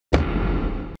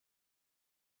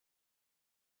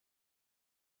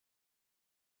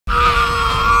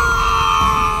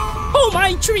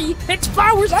my tree! It's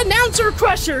Flower's announcer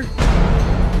crusher!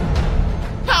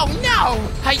 Oh no!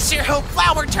 I sure hope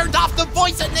Flower turned off the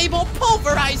voice-enabled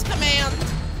pulverize command!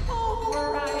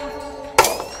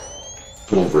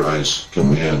 Pulverize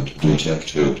command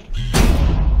detected.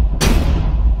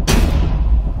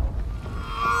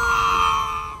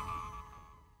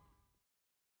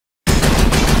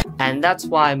 And that's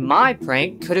why my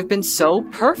prank could have been so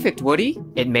perfect, Woody.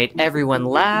 It made everyone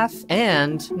laugh,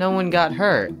 and no one got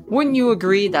hurt. Wouldn't you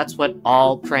agree that's what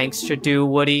all pranks should do,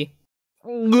 Woody?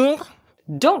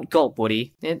 Don't gulp,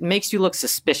 Woody. It makes you look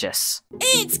suspicious.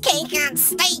 It's cake and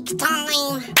steak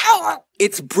time! Oh!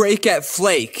 It's break at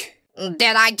flake.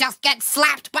 Did I just get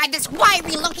slapped by this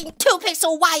wiry-looking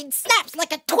 2-pixel wide snaps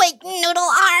like a twig noodle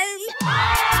arm?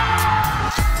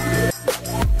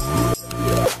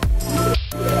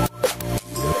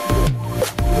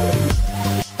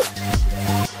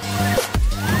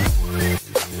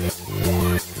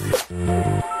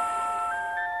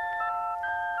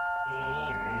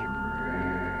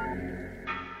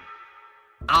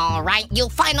 Alright, you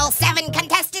final 7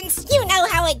 contestants, you know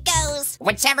how it goes.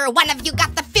 Whichever one of you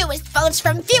got the fewest votes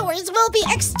from viewers will be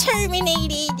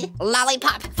exterminated.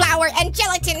 Lollipop, Flower, and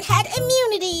Gelatin had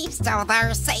immunity, so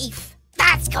they're safe.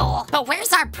 That's cool, but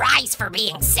where's our prize for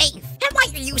being safe? And why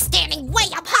are you standing way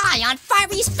up high on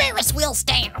Firey's Ferris wheel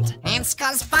stand? It's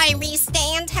cause Firey's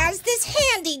stand has this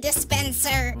handy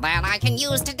dispenser that I can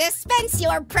use to dispense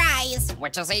your prize,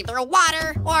 which is either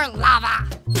water or lava.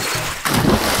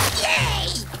 Yay!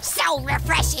 So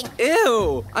refreshing!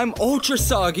 Ew! I'm ultra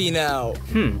soggy now.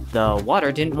 The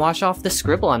water didn't wash off the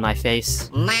scribble on my face.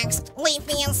 Next,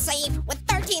 Leafy is safe with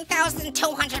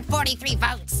 13,243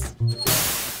 votes.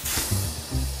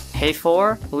 Hey,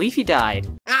 4, Leafy died.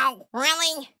 Oh,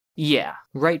 really? Yeah,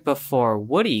 right before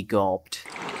Woody gulped.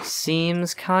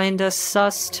 Seems kinda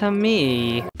sus to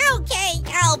me. Okay,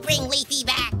 I'll bring Leafy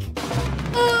back.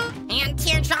 And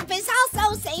Teardrop is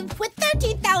also safe with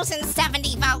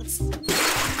 13,070 votes.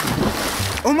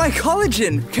 Oh my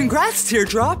collagen! Congrats,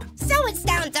 Teardrop! So it's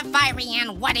down to Fiery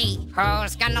and Woody.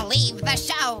 Who's gonna leave the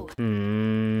show?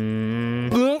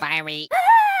 Fiery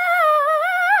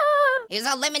is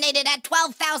eliminated at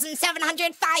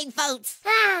 12,705 votes.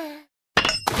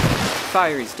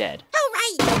 Fiery's dead. All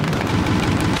right.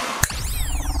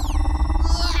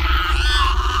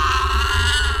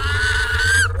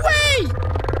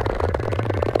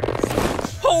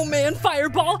 Oh man,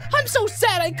 Fireball, I'm so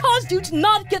sad I caused you to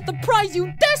not get the prize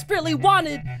you desperately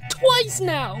wanted twice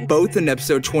now. Both in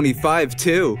episode 25,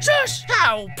 too. Shush!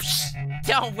 Oh, psh,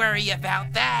 don't worry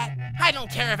about that. I don't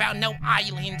care about no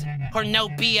island or no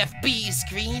BFB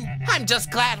screen. I'm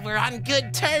just glad we're on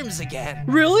good terms again.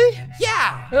 Really?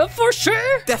 Yeah. For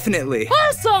sure? Definitely.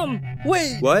 Awesome!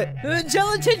 Wait. What?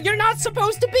 Gelatin, you're not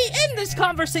supposed to be in this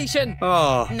conversation.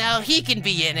 Oh. No, he can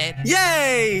be in it.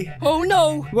 Yay! Oh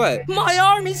no. What? My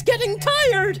arm is getting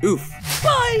tired. Oof.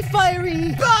 Bye,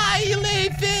 Fiery. Bye,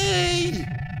 Leafy!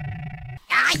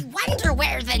 I wonder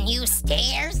where the new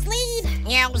stairs lead.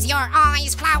 Use your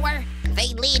eyes, Flower.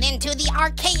 They lead into the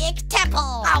archaic temple.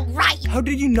 All right. How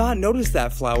did you not notice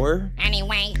that, Flower?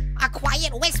 Anyway, a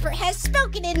quiet whisper has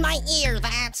spoken in my ear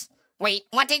that... Wait,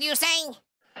 what did you say?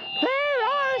 There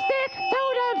are 6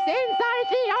 totems inside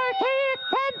the archaic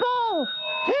temple.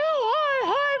 2 are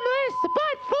harmless,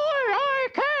 but 4 are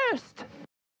cursed.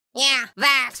 Yeah,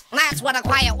 that's what a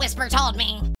quiet whisper told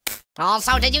me.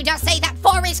 Also, did you just say that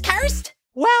 4 is cursed?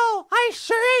 Well, I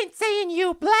sure ain't saying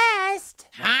you blast.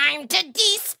 Time to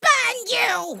despawn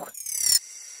you!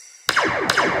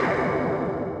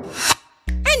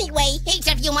 Anyway,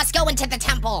 each of you must go into the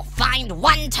temple, find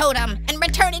 1 totem, and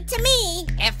return it to me.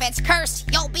 If it's cursed,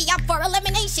 you'll be up for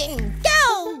elimination.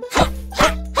 Go!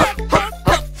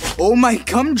 Oh my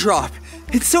gumdrop!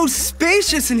 It's so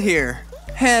spacious in here!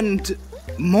 And...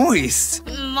 moist.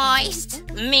 Moist,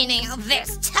 meaning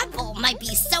this temple might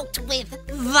be soaked with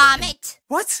vomit.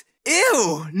 What?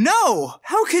 Ew! No!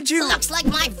 How could you— Looks like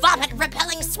my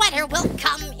vomit-repelling sweater will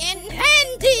come in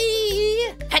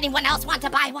handy! Anyone else want to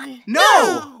buy one?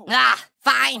 No!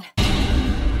 Fine.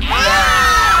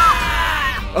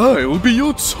 I'll be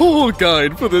your tour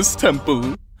guide for this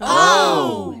temple.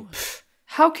 Oh!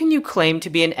 How can you claim to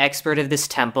be an expert of this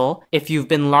temple if you've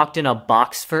been locked in a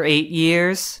box for 8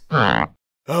 years?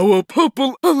 Our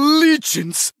purple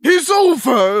allegiance is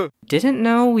over! Didn't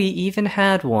know we even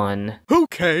had one.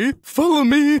 Okay, follow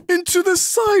me into the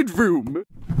side room.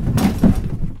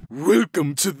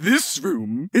 Welcome to this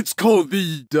room. It's called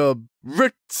the,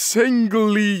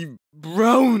 rectangly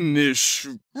brownish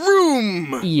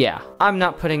room. Yeah, I'm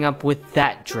not putting up with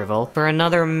that drivel for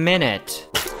another minute.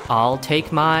 I'll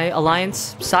take my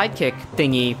Alliance sidekick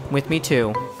thingy with me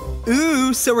too.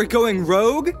 Ooh, so we're going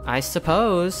rogue? I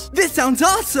suppose. This sounds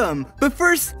awesome! But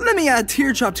first, let me add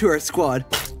Teardrop to our squad.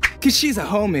 Cause she's a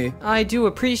homie. I do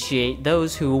appreciate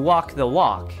those who walk the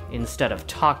walk instead of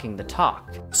talking the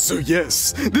talk. So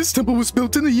yes, this temple was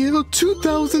built in the year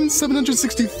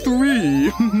 2763.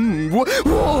 What?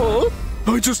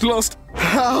 I just lost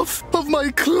half of my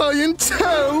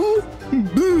clientele.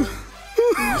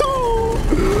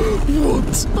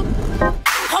 What?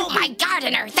 Oh my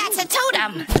gardener, that's a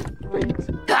totem!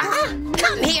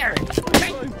 Come here!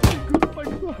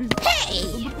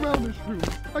 Hey! Brownish room.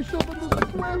 I shop in the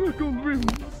spherical rooms.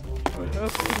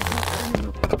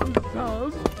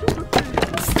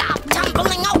 Stop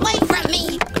tumbling away from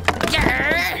me!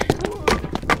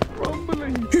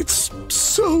 It's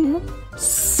so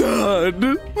sad.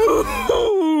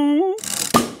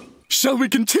 Shall we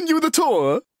continue the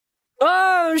tour?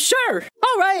 Sure.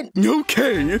 All right.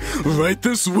 Okay, right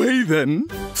this way then.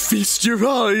 Feast your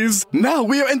eyes. Now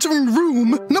we are entering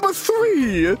room number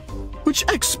 3, which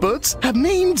experts have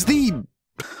named the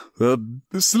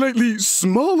slightly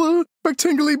smaller,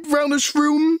 rectangularly brownish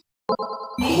room.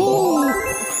 Oh,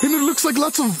 and it looks like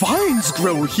lots of vines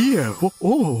grow here.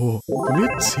 Oh,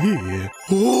 pretty.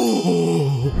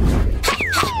 Oh.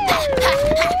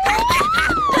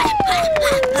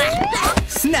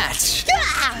 Snatch!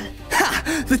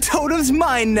 Ha! The totem's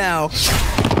mine now!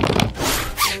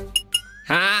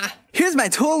 Huh? Here's my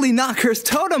totally not cursed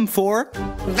totem for.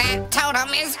 That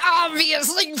totem is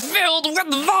obviously filled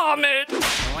with vomit!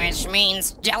 Which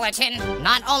means, Gelatin,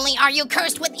 not only are you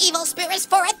cursed with evil spirits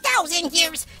for 1,000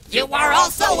 years, you are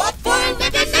also a full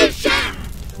divination!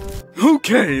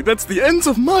 Okay, that's the end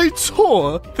of my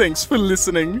tour. Thanks for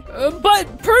listening.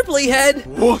 But Purpley Head,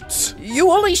 What?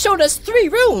 you only showed us 3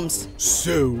 rooms.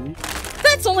 So?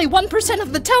 That's only 1%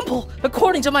 of the temple,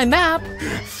 according to my map.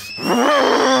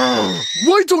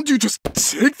 Why don't you just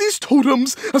take these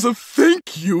totems as a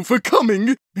thank you for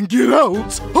coming and get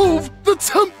out of the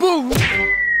temple?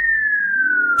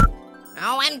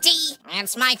 OMG,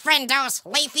 it's my friendos,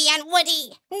 Leafy and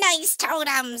Woody. Nice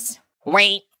totems.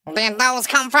 Wait, did those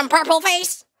come from Purple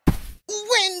Face?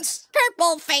 Wins!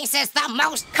 Purple Face is the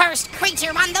most cursed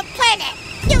creature on the planet.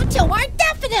 You two are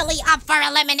definitely up for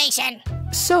elimination.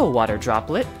 So, Water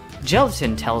Droplet,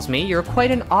 Gelatin tells me you're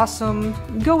quite an awesome,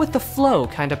 go-with-the-flow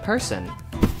kind of person.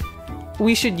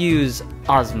 We should use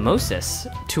osmosis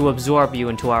to absorb you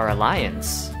into our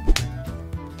alliance.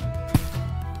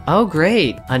 Oh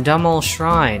great, a dumb old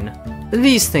shrine.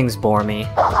 These things bore me.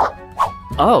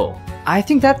 Oh, I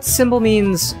think that symbol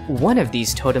means one of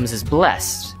these totems is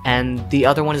blessed, and the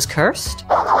other one is cursed?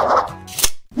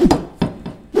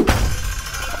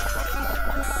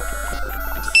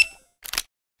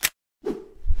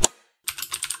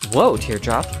 Whoa,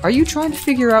 Teardrop, are you trying to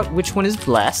figure out which one is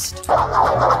blessed?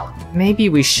 Maybe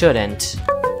we shouldn't.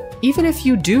 Even if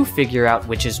you do figure out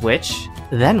which is which,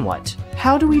 then what?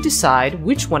 How do we decide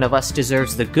which one of us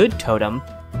deserves the good totem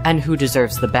and who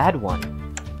deserves the bad one?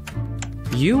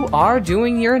 You are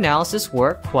doing your analysis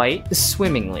work quite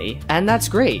swimmingly, and that's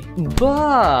great.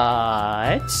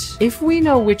 But if we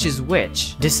know which is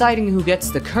which, deciding who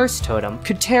gets the cursed totem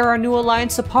could tear our new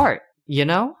alliance apart, you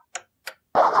know?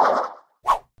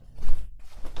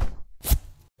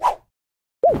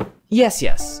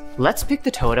 Yes, let's pick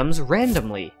the totems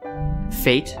randomly.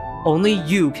 Fate, only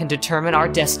you can determine our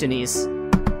destinies.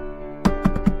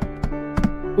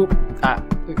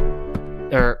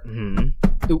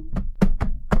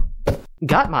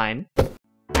 Got mine.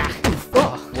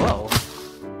 Whoa.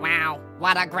 Wow,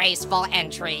 what a graceful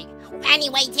entry.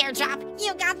 Anyway, Teardrop,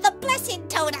 you got the blessed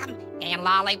totem. And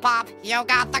Lollipop, you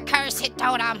got the cursed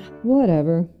totem.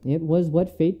 Whatever, it was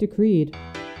what fate decreed.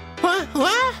 What?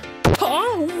 Huh?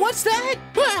 What's that?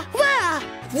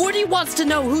 Woody wants to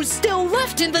know who's still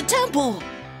left in the temple.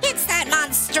 It's that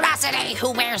monstrosity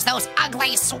who wears those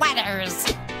ugly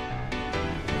sweaters.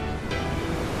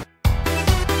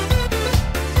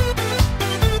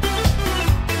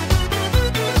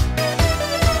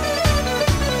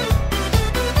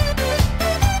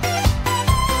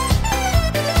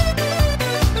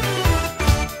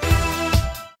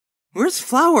 Where's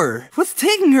Flower? What's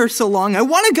taking her so long? I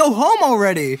want to go home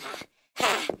already.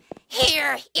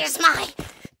 Here is my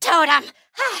totem.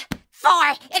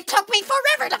 It took me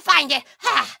forever to find it.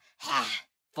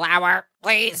 Flower,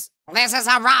 please. This is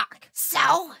a rock.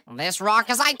 So? This rock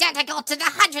is identical to the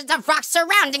hundreds of rocks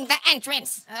surrounding the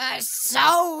entrance.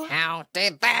 So? How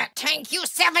did that take you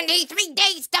 73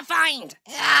 days to find?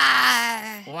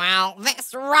 Well,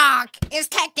 this rock is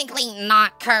technically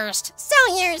not cursed, so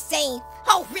you're safe.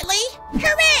 Oh, really?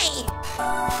 Hooray!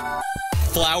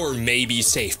 Flower may be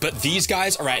safe, but these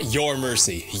guys are at your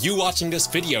mercy. You watching this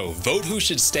video, vote who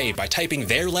should stay by typing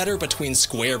their letter between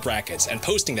square brackets and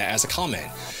posting that as a comment.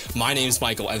 My name's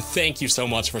Michael, and thank you so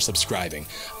much for subscribing.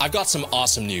 I've got some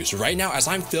awesome news. Right now, as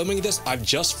I'm filming this, I've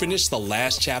just finished the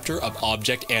last chapter of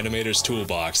Object Animator's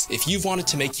Toolbox. If you've wanted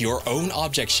to make your own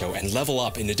object show and level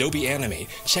up in Adobe Animate,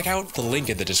 check out the link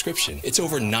in the description. It's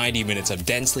over 90 minutes of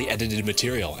densely edited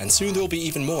material, and soon there'll be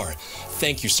even more.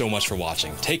 Thank you so much for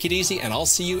watching. Take it easy, and I'll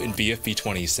see you in BFB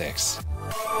 26.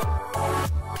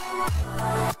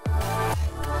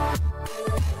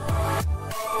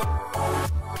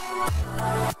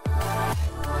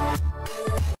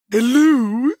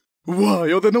 Hello?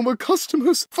 Why are there no more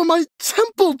customers for my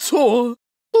temple tour?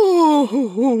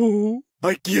 Oh,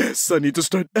 I guess I need to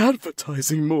start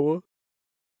advertising more.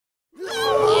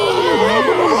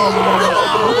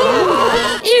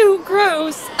 Ew,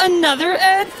 gross. Another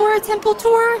ad for a temple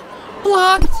tour?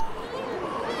 Blocked.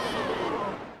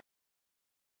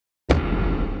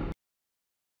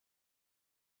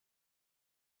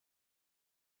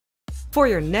 For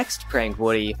your next prank,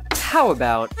 Woody, how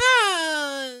about...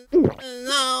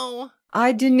 No.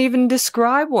 I didn't even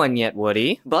describe one yet,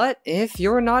 Woody. But if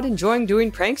you're not enjoying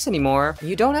doing pranks anymore,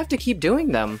 you don't have to keep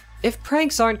doing them. If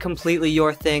pranks aren't completely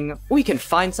your thing, we can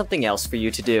find something else for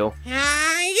you to do. Yeah.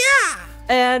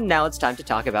 And now it's time to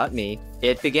talk about me.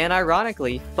 It began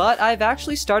ironically, but I've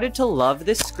actually started to love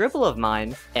this scribble of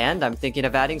mine, and I'm thinking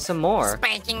of adding some more.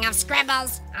 Speaking of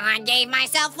scribbles, I gave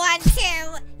myself one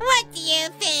too. What do you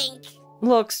think?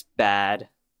 Looks bad.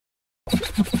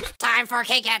 Time for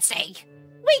cake at stake.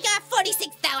 We got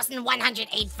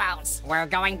 46,108 votes. We're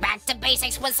going back to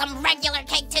basics with some regular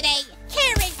cake today.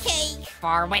 Carrot cake.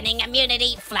 For winning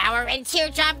immunity, Flower and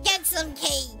Teardrop get some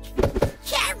cake.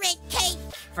 Carrot cake.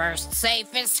 First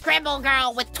safe is Scribble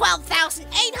Girl with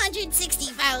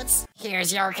 12,860 votes.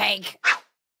 Here's your cake.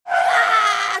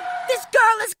 This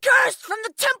girl is cursed from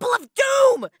the Temple of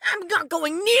Doom! I'm not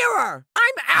going near her!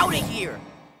 I'm out of here!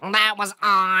 That was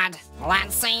odd.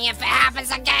 Let's see if it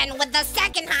happens again with the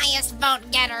second highest vote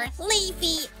getter,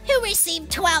 Leafy, who received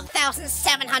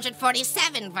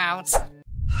 12,747 votes.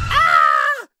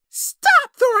 Ah!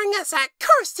 Stop throwing us at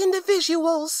cursed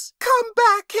individuals! Come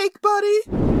back, Cake Buddy!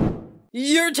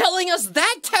 You're telling us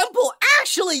that temple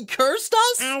actually cursed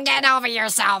us? Get over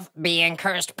yourself. Being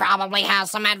cursed probably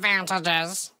has some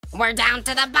advantages. We're down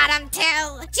to the bottom two,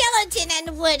 Gelatin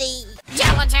and Woody.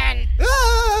 Gelatin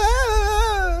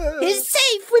is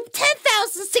safe with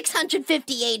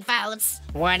 10,658 votes.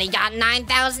 Woody got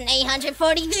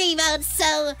 9,843 votes,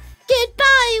 so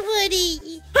goodbye,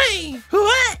 Woody. Hey,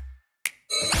 what?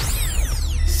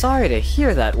 Sorry to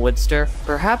hear that, Woodster.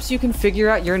 Perhaps you can figure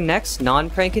out your next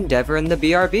non-prank endeavor in the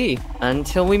BRB.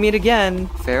 Until we meet again,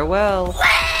 farewell. Wait!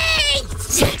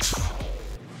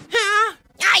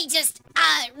 I just,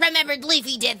 remembered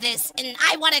Leafy did this, and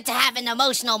I wanted to have an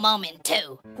emotional moment,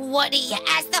 too. Woody,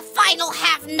 as the final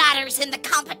half-nodders in the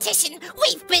competition,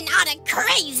 we've been on a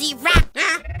crazy rap.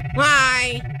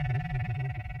 Why?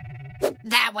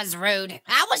 That was rude.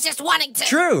 I was just wanting to—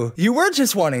 True, you were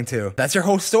just wanting to. That's your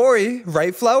whole story,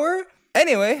 right, Flower?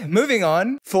 Anyway, moving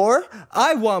on for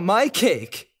I Want My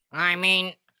Cake. I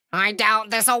mean, I doubt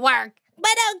this'll work.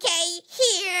 But okay,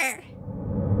 here.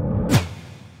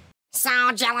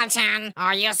 So, Gelatin,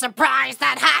 are you surprised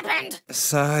that happened?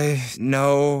 Sigh,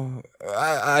 no.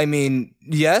 I mean,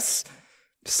 yes?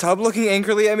 Stop looking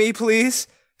angrily at me, please.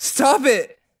 Stop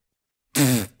it!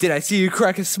 Did I see you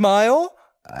crack a smile?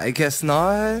 I guess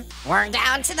not. We're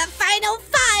down to the final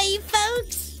 5,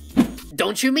 folks.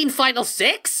 Don't you mean final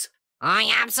 6?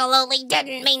 I absolutely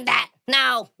didn't mean that.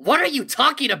 No. What are you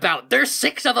talking about? There's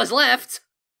 6 of us left.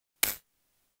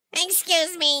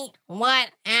 Excuse me.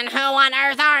 What and who on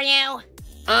earth are you?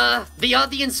 The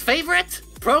audience favorite?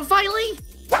 Profiling?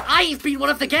 I've been one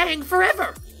of the gang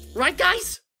forever. Right,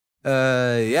 guys?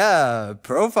 Yeah,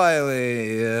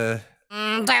 Profiling,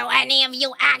 Do any of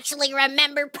you actually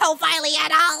remember Profiling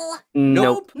at all?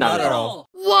 Nope, not at all.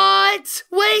 What?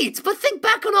 Wait, but think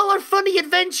back on all our funny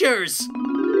adventures.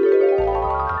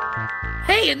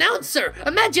 Hey, announcer,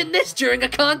 imagine this during a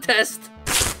contest.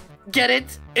 Get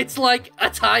it? It's like a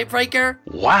tiebreaker.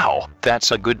 Wow,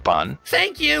 that's a good pun.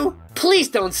 Thank you. Please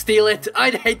don't steal it.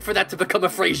 I'd hate for that to become a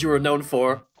phrase you were known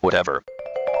for. Whatever.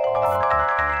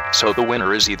 So the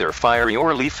winner is either Fiery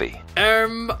or Leafy.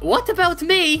 What about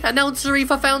me, announcery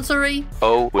for founcery?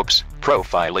 Oh, whoops.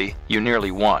 Profiley, you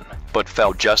nearly won, but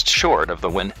fell just short of the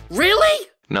win. Really?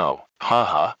 No.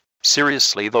 Haha.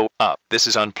 Seriously though, this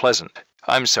is unpleasant.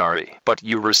 I'm sorry, but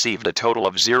you received a total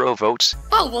of 0 votes.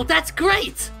 Oh, well that's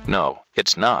great! No,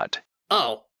 it's not.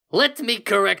 Oh, let me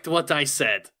correct what I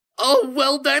said. Oh,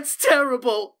 well, that's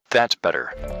terrible. That's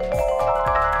better.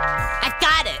 I've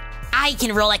got it. I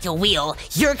can roll like a wheel,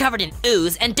 you're covered in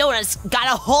ooze, and Donut's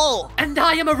got a hole. And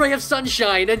I am a ray of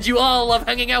sunshine, and you all love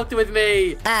hanging out with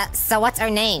me. So what's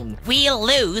our name? We'll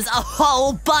lose a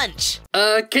whole bunch.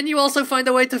 Can you also find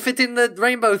a way to fit in the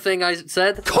rainbow thing I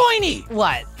said? Coiny!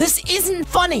 What? This isn't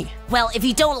funny. Well, if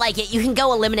you don't like it, you can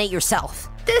go eliminate yourself.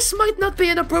 This might not be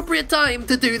an appropriate time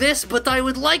to do this, but I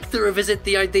would like to revisit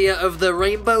the idea of the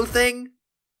rainbow thing.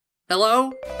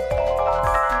 Hello?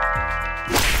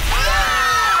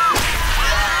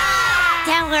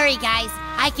 Don't worry, guys.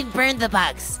 I can burn the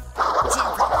bugs.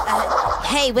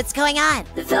 Hey, what's going on?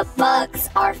 The bugs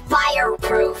are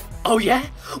fireproof. Oh yeah?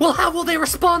 Well, how will they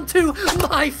respond to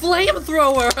my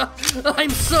flamethrower?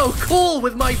 I'm so cool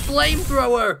with my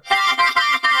flamethrower.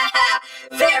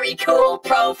 Very cool,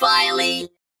 Profiley.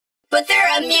 But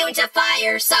they're immune to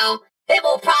fire, so it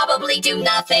will probably do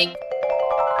nothing.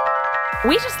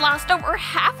 We just lost over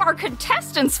half our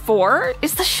contestants, For.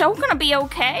 Is the show gonna be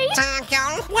okay?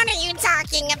 Taco, what are you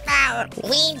talking about?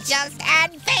 We just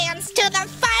advanced to the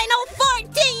final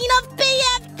 14 of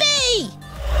BFB!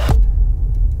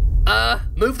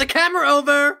 Move the camera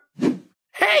over!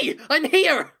 Hey, I'm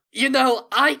here! You know,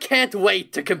 I can't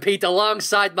wait to compete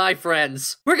alongside my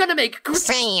friends. We're gonna make...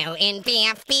 See you in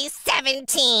BFB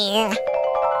 17.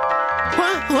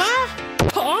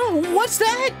 Oh, what's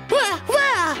that?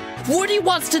 Woody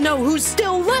wants to know who's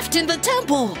still left in the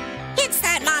temple. It's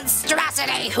that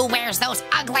monstrosity who wears those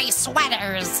ugly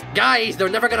sweaters. Guys, they're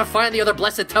never gonna find the other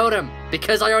blessed totem.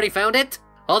 Because I already found it,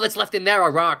 all that's left in there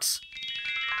are rocks.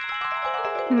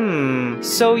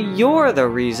 So you're the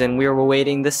reason we were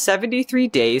waiting the 73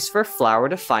 days for Flower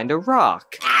to find a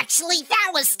rock. Actually, that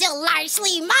was still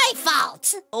largely my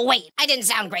fault. Wait, I didn't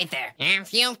sound great there.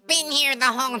 If you've been here the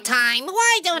whole time,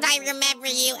 why don't I remember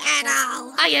you at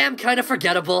all? I am kind of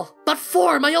forgettable. But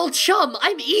For my old chum,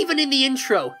 I'm even in the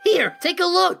intro. Here, take a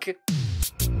look.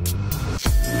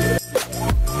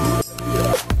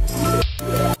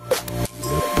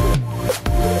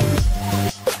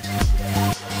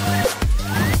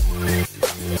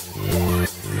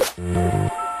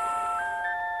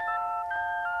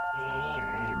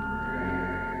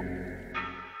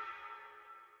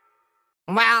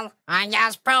 Well, I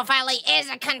guess Profiley is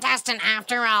a contestant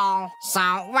after all.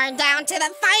 So, we're down to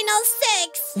the final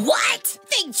 6. What?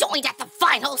 They joined at the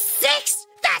final 6?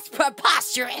 That's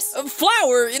preposterous.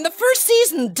 Flower, in the first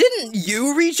season, didn't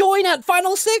you rejoin at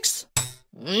Final 6?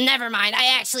 Never mind, I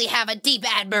actually have a deep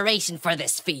admiration for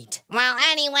this feat. Well,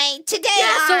 anyway, today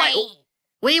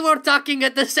We were talking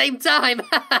at the same time.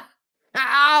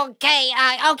 Okay,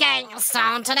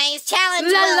 so today's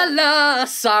challenge La la la,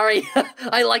 sorry.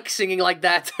 I like singing like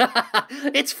that.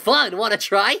 It's fun, wanna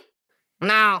try?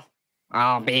 No,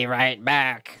 I'll be right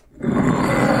back.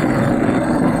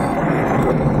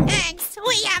 X,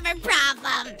 we have a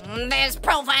problem. This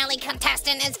Profiley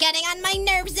contestant is getting on my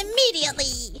nerves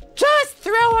immediately. Just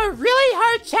throw a really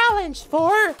hard challenge,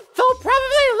 For. They'll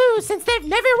probably lose since they've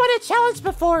never won a challenge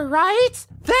before, right?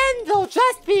 Then they'll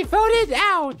just be voted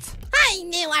out. I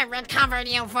knew I recovered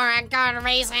you for a good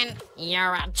reason.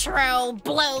 You're a true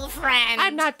blue friend.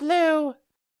 I'm not blue.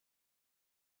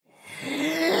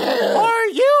 Are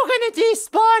you gonna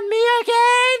despawn me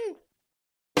again?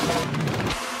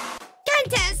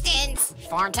 Contestants,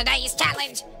 for today's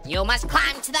challenge, you must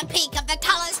climb to the peak of the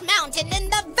tallest mountain in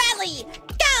the valley.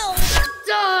 Go!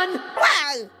 Done!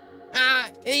 Well,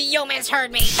 you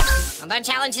misheard me. The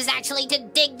challenge is actually to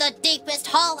dig the deepest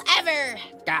hole ever.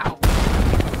 Go.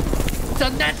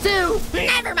 Done that too!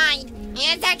 Never mind.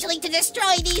 It's actually to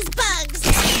destroy these bugs.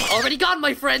 Already gone,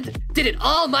 my friend. Did it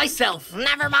all myself.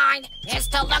 Never mind. It's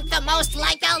to look the most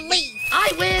like a leaf.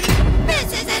 I win!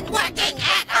 This isn't working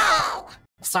at all.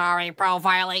 Sorry,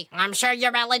 Profiley. I'm sure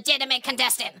you're a legitimate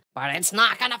contestant, but it's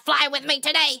not gonna fly with me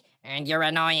today, and you're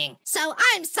annoying. So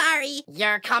I'm sorry.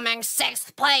 You're coming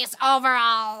 6th place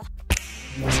overall.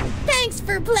 Thanks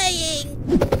for playing.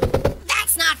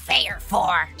 That's not fair,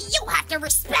 For. You have to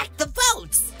respect the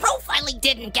votes. Profiley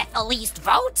didn't get the least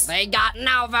votes. They got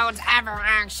no votes ever,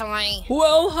 actually.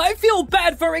 Well, I feel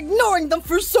bad for ignoring them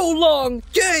for so long.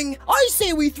 Gang, I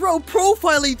say we throw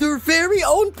Profiley their very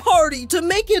own party to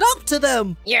make it up to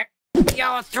them. You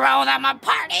throw them a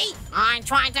party? I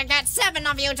tried to get 7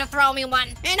 of you to throw me one,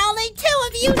 and only 2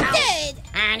 of you did.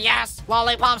 And yes,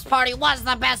 Lollipop's party was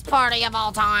the best party of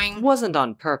all time. Wasn't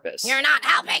on purpose. You're not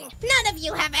helping. None of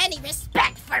you have any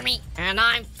respect for me, and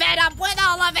I'm fed up with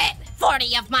all of it.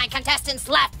 40 of my contestants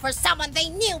left for someone they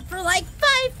knew for like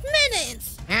 5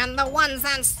 minutes. And the ones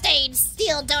on stage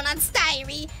steal Donut's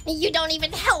diary. You don't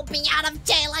even help me out of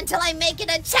jail until I make it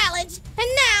a challenge. And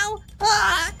now,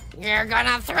 You're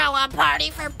gonna throw a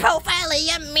party for Profiley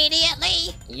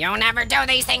immediately? You never do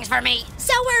these things for me,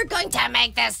 so we're going to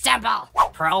make this simple.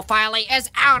 Profiley is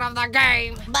out of the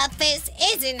game. But this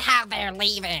isn't how they're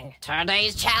leaving.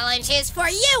 Today's challenge is for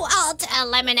you all to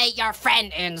eliminate your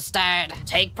friend instead.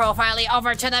 Take Profiley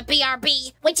over to the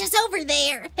BRB, which is over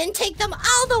there, and take them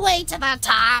all the way to the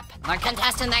top. The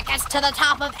contestant that gets to the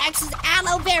top of X's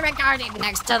aloe vera garden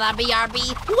next to the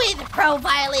BRB with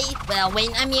Profiley will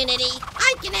win immunity.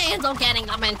 I can handle getting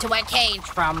them into a cage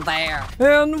from there.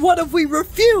 And what if we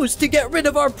refuse to get rid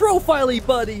of our Profiley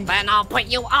buddy? Then I'll put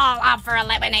you all up for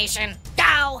elimination.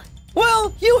 Go!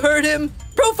 Well, you heard him.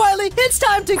 Profiley, it's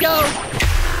time to go.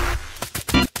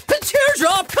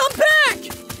 Teardrop, come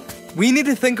back! We need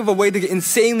to think of a way to get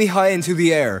insanely high into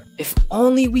the air. If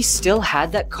only we still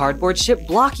had that cardboard ship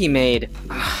Blocky made.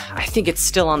 I think it's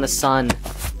still on the sun.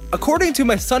 According to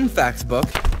my Sun Facts book,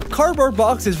 cardboard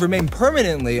boxes remain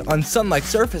permanently on sun-like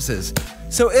surfaces,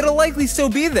 so it'll likely still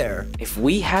be there. If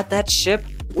we had that ship,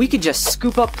 we could just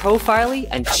scoop up Profiley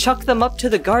and chuck them up to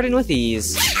the garden with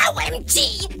ease.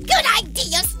 OMG! Good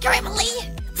idea,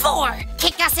 Scribbly! 4.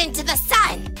 Kick us into the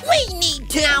sun. We need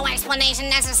to. No explanation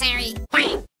necessary.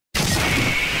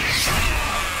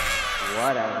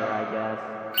 Whatever, I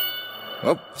guess.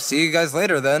 Well, see you guys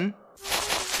later then.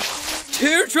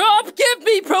 Teardrop, give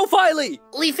me Profiley!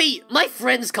 Leafy, my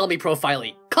friends call me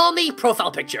Profiley. Call me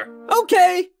Profile Picture.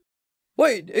 Okay.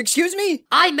 Wait, excuse me?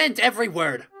 I meant every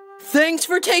word. Thanks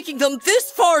for taking them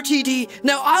this far, TD.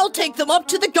 Now I'll take them up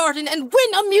to the garden and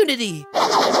win immunity.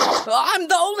 I'm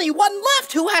the only one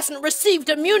left who hasn't received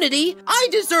immunity. I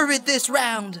deserve it this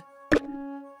round.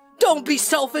 Don't be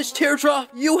selfish, Teardrop.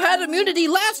 You had immunity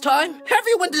last time.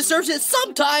 Everyone deserves it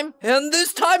sometime. And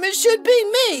this time it should be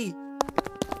me.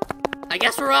 I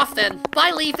guess we're off then.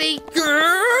 Bye, Leafy.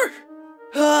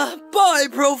 Bye,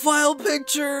 Profile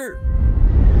Picture.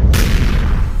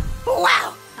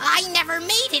 Wow, I never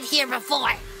made it here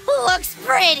before. Looks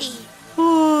pretty.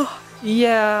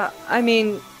 Yeah, I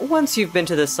mean, once you've been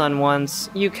to the sun once,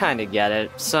 you kinda get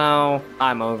it, so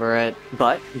I'm over it.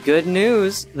 But good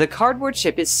news, the cardboard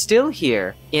ship is still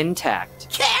here, intact.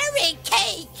 Carrot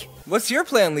cake! What's your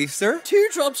plan, Leafster?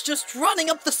 Teardrop's just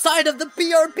running up the side of the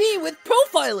BRB with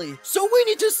Profiley, so we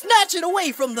need to snatch it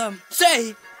away from them.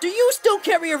 Say, do you still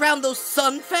carry around those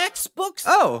Sun Facts books?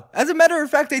 Oh, as a matter of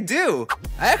fact, I do.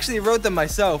 I actually wrote them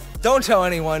myself. Don't tell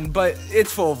anyone, but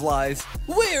it's full of lies.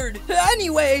 Weird.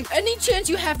 Anyway, any chance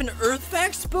you have an Earth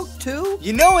Facts book too?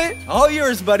 You know it. All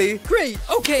yours, buddy. Great.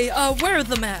 Okay, where are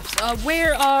the maps?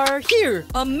 Where are here?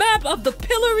 A map of the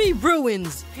Pillory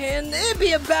Ruins. And it'd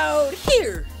be about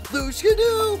here. Blue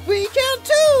Skidoo, we can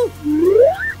too.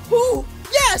 Ooh,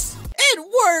 yes, it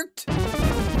worked.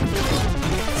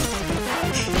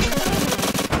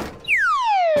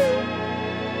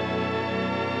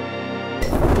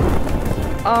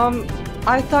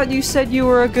 I thought you said you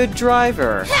were a good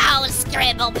driver. Oh,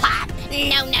 Scribble Pop.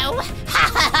 No.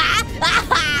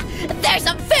 There's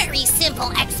a very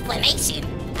simple explanation.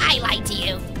 I lied to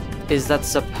you. Is that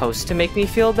supposed to make me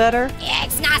feel better?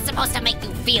 It's not supposed to make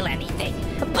you feel anything.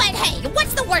 But hey,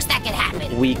 what's the worst that could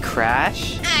happen? We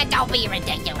crash? Don't be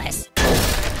ridiculous.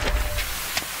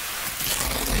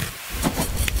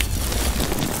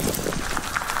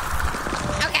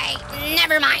 Okay,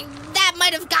 never mind. That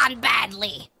might have gone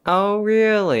badly. Oh,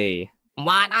 really?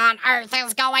 What on earth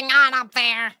is going on up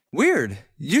there? Weird.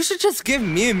 You should just give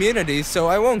me immunity so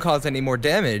I won't cause any more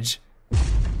damage.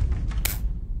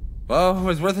 Well, it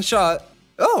was worth a shot.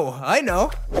 Oh, I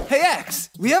know. Hey, X,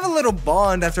 we have a little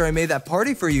bond after I made that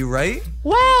party for you, right?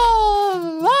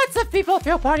 Well, lots of people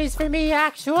throw parties for me,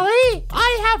 actually.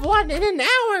 I have one in an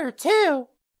hour, too.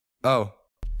 Oh.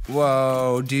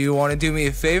 Whoa, do you want to do me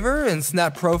a favor and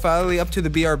snap Profiley up to the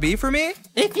BRB for me?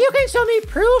 If you can show me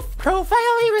proof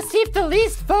Profiley received the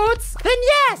least votes, then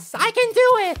yes, I can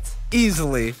do it.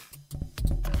 Easily.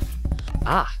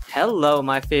 Ah, hello,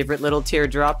 my favorite little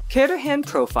teardrop. Care to hand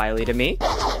Profiley to me?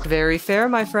 Very fair,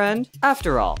 my friend.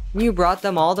 After all, you brought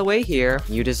them all the way here.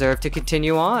 You deserve to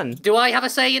continue on. Do I have a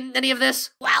say in any of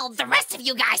this? Well, the rest of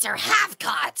you guys are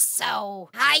half-cots, so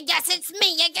I guess it's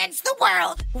me against the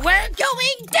world. We're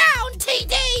going down,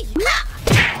 TD!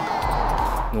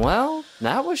 Ha! Well,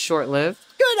 that was short-lived.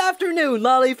 Good afternoon,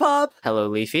 Lollipop. Hello,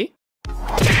 Leafy.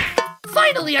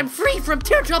 Finally, I'm free from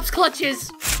Teardrop's clutches!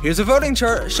 Here's a voting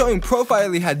chart showing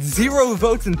Profiley had 0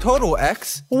 votes in total,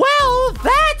 X. Well,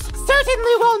 that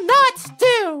certainly will not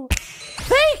do.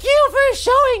 Thank you for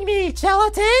showing me,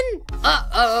 Gelatin.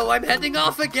 Uh-oh, I'm heading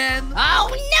off again. Oh,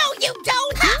 no, you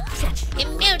don't!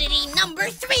 Immunity number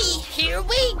 3, here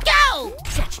we go!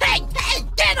 Hey,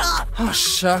 Get off! Oh,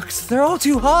 shucks. They're all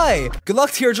too high. Good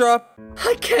luck, Teardrop.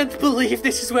 I can't believe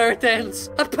this is where it ends.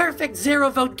 A perfect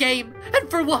 0-vote game. And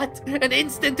for what? An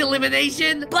instant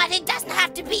elimination? But it doesn't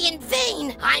have to be in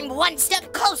vain. I'm one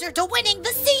step closer to winning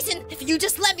the season if you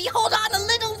just let me hold on a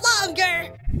little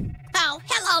longer. Oh,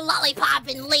 hello, Lollipop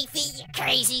and Leafy.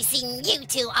 Crazy seeing you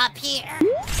two up here.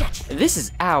 This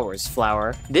is ours,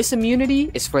 Flower. This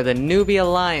immunity is for the Newbie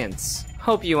Alliance.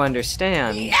 Hope you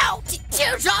understand. No!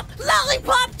 Teardrop!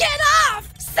 Lollipop, get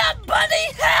off!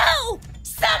 Somebody help!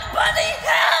 Somebody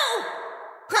help!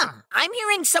 Huh, I'm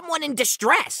hearing someone in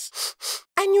distress.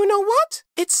 And you know what?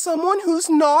 It's someone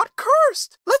who's not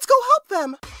cursed. Let's go help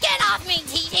them. Get off me,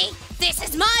 TD! This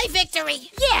is my victory!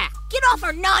 Yeah, get off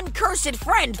our non-cursed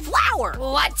friend, Flower!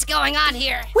 What's going on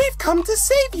here? We've come to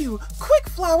save you. Quick,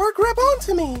 Flower, grab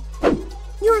onto me.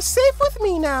 You're safe with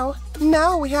me now.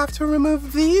 Now we have to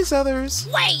remove these others.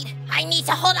 Wait! I need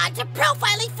to hold on to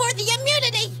profiling for the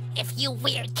immunity! If you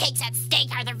weird cakes at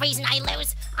stake are the reason I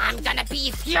lose, I'm gonna be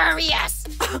furious!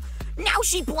 Now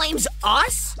she blames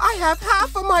us? I have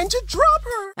half a mind to drop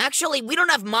her. Actually, we don't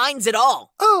have minds at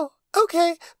all. Oh,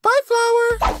 okay. Bye,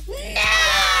 Flower.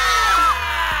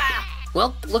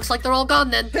 Well, looks like they're all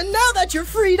gone then. And now that you're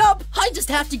freed up, I just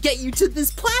have to get you to this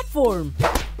platform.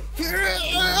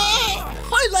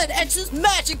 I let X's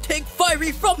magic take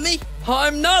Fiery from me.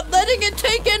 I'm not letting it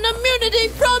take an immunity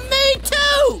from me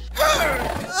too!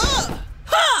 Ha!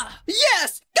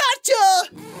 Yes! Gotcha!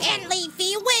 And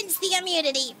Leafy wins the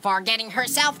immunity for getting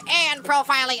herself and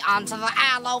profiling onto the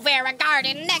aloe vera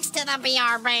garden next to the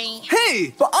BRB.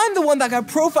 Hey, but I'm the one that got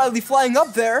Profiley flying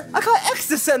up there. I got X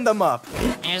to send them up.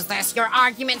 Is this your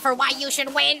argument for why you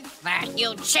should win? That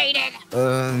you cheated?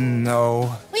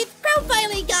 No. With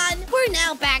Profiley gone, we're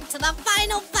now back to the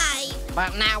final 5.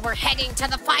 But now we're heading to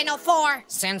the final 4.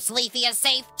 Since Leafy is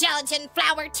safe, Gelatin,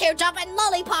 Flower, Teardrop, and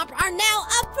Lollipop are now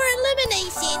up for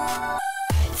elimination.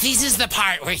 This is the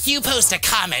part where you post a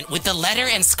comment with the letter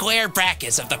and square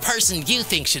brackets of the person you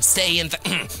think should stay in the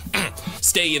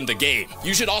game.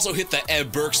 You should also hit the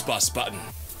Eb Burks Bus button.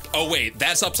 Oh wait,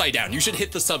 that's upside down. You should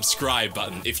hit the subscribe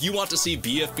button if you want to see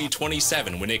BFB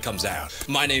 27 when it comes out.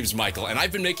 My name's Michael, and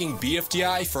I've been making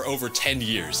BFDI for over 10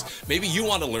 years. Maybe you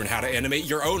want to learn how to animate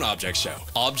your own object show.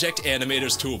 Object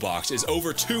Animator's Toolbox is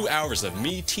over 2 hours of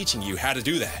me teaching you how to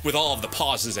do that, with all of the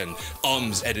pauses and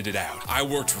ums edited out. I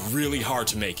worked really hard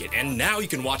to make it, and now you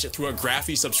can watch it through a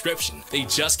Graphy subscription. They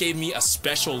just gave me a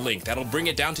special link that'll bring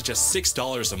it down to just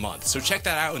 $6 a month, so check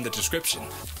that out in the description.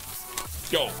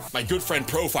 Yo, my good friend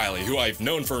Profiley, who I've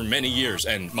known for many years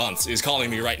and months, is calling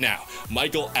me right now.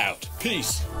 Michael out.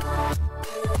 Peace.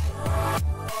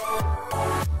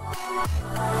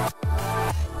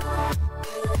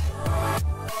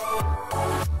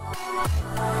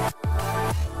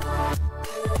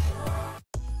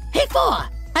 Hey, 4!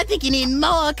 I think you need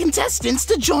more contestants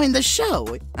to join the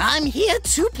show. I'm here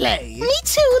to play. Me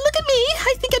too, look at me.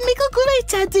 I think I'd make a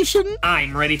great addition.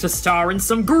 I'm ready to star in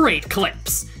some great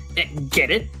clips.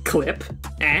 Get it? Clip?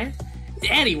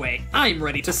 Anyway, I'm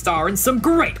ready to star in some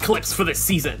great clips for this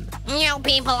season. You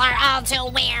people are all too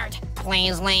weird.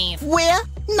 Please leave. We're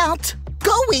not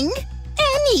going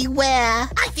anywhere.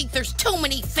 I think there's too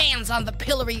many fans on the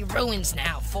Pillory Ruins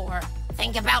now, 4.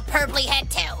 Think about Purpley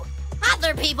Head too.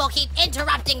 Other people keep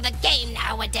interrupting the game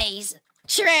nowadays.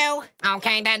 True.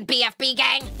 Okay then, BFB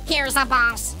gang, here's the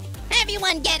boss.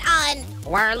 Everyone get on.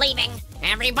 We're leaving.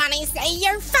 Everybody say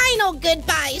your final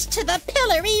goodbyes to the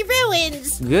Pillory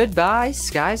Ruins. Goodbye,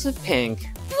 skies of pink.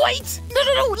 Wait!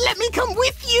 No, let me come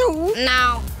with you!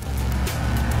 No.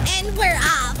 And we're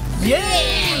off.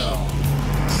 Yeah!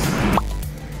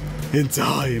 And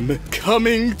I'm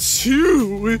coming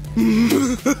too!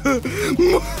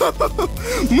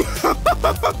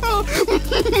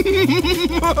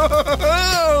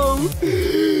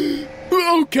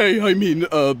 Okay, I mean,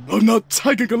 I'm not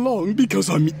tagging along because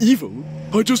I'm evil.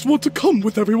 I just want to come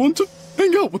with everyone to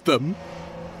hang out with them.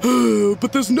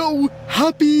 But there's no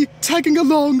happy tagging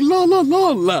along la la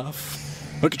la laugh.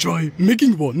 I could try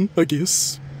making one, I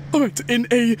guess. Alright, in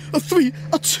a 3,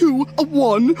 a 2, a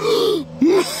 1.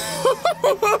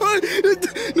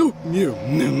 No,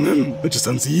 that just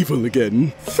sounds evil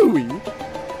again. 3.